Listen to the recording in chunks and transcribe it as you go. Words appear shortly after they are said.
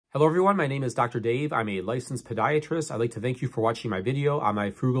Hello everyone, my name is Dr. Dave. I'm a licensed podiatrist. I'd like to thank you for watching my video on my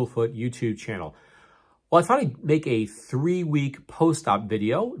Frugal Foot YouTube channel. Well, I thought I'd make a 3-week post-op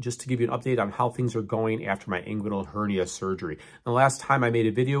video just to give you an update on how things are going after my inguinal hernia surgery. The last time I made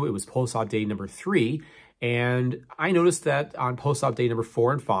a video, it was post-op day number 3, and I noticed that on post-op day number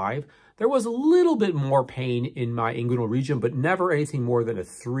 4 and 5, there was a little bit more pain in my inguinal region, but never anything more than a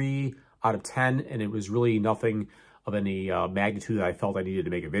 3 out of 10, and it was really nothing of any magnitude that I felt I needed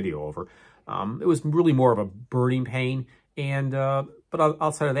to make a video over. It was really more of a burning pain, and but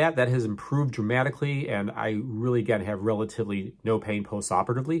outside of that, that has improved dramatically, and I really, again, have relatively no pain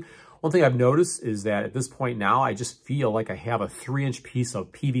post-operatively. One thing I've noticed is that at this point now, I just feel like I have a 3-inch piece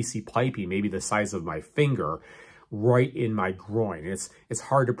of PVC piping, maybe the size of my finger, right in my groin. It's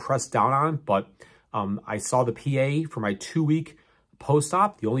hard to press down on, but I saw the PA for my 2-week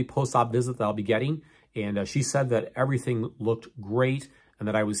post-op, the only post-op visit that I'll be getting, and she said that everything looked great and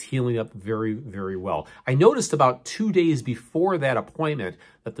that I was healing up very, very well. I noticed about 2 days before that appointment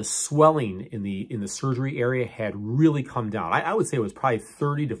that the swelling in the surgery area had really come down. I would say it was probably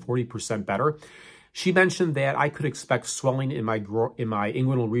 30 to 40% better. She mentioned that I could expect swelling in my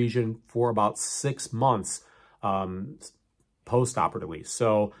inguinal region for about 6 months post-operatively.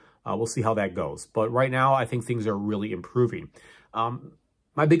 So we'll see how that goes. But right now, I think things are really improving.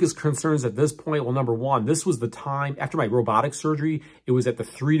 My biggest concerns at this point, well, number one, this was the time after my robotic surgery. It was at the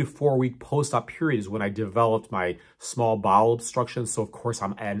 3 to 4 week post-op period is when I developed my small bowel obstruction. So of course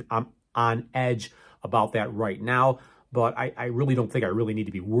I'm on edge about that right now, but I really don't think I really need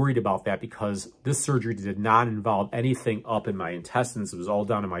to be worried about that because this surgery did not involve anything up in my intestines. It was all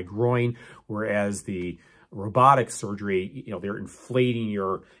down in my groin, whereas the robotic surgery, they're inflating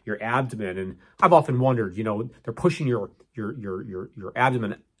your abdomen. And I've often wondered, they're pushing your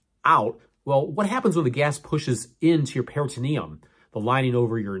abdomen out. Well, what happens when the gas pushes into your peritoneum, the lining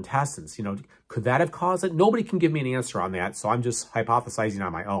over your intestines? Could that have caused it? Nobody can give me an answer on that, so I'm just hypothesizing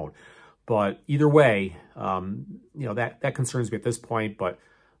on my own. But either way, that concerns me at this point, but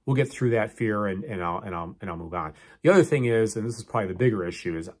we'll get through that fear and I'll move on. The other thing is, and this is probably the bigger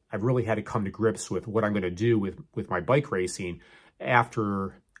issue, is I've really had to come to grips with what I'm going to do with my bike racing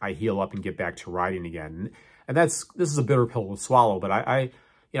after I heal up and get back to riding again. And this is a bitter pill to swallow, but I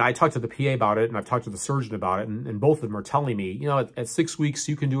talked to the PA about it and I've talked to the surgeon about it, and both of them are telling me, at 6 weeks,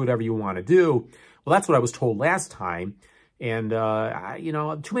 you can do whatever you want to do. Well, that's what I was told last time. And,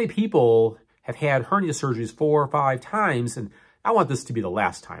 too many people have had hernia surgeries 4 or 5 times, and I want this to be the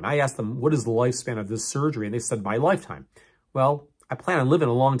last time. I asked them, what is the lifespan of this surgery? And they said, my lifetime. Well, I plan on living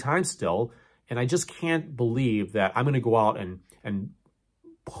a long time still, and I just can't believe that I'm going to go out and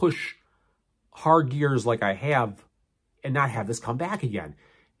push hard gears like I have and not have this come back again.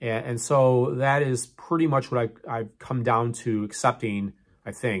 And so that is pretty much what I've come down to accepting,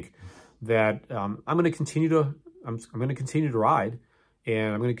 I think, that I'm going to continue to ride,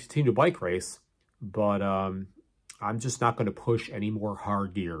 and I'm going to continue to bike race, but I'm just not going to push any more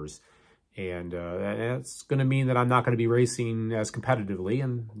hard gears. And that's going to mean that I'm not going to be racing as competitively,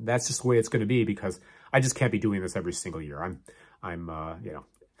 and that's just the way it's going to be because I just can't be doing this every single year.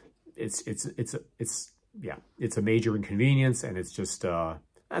 It's a major inconvenience, and it's just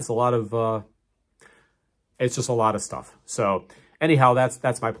it's just a lot of stuff. So anyhow,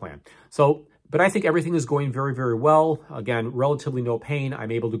 that's my plan. So, but I think everything is going very, very well. Again, relatively no pain.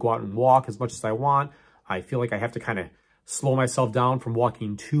 I'm able to go out and walk as much as I want. I feel like I have to kind of slow myself down from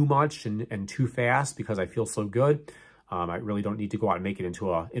walking too much and too fast because I feel so good. I really don't need to go out and make it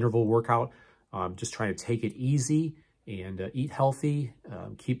into an interval workout. Just trying to take it easy and eat healthy,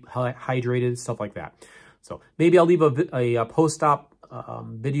 keep hydrated, stuff like that. So maybe I'll leave a post-op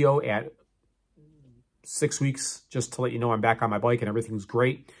video at 6 weeks just to let you know I'm back on my bike and everything's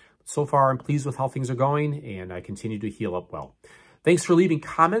great. So far, I'm pleased with how things are going, and I continue to heal up well. Thanks for leaving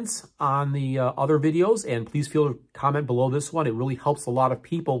comments on the other videos, and please feel to comment below this one. It really helps a lot of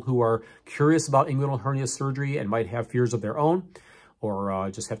people who are curious about inguinal hernia surgery and might have fears of their own or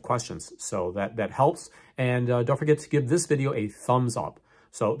just have questions. So that helps. And don't forget to give this video a thumbs up.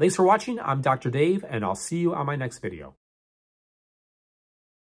 So thanks for watching. I'm Dr. Dave, and I'll see you on my next video.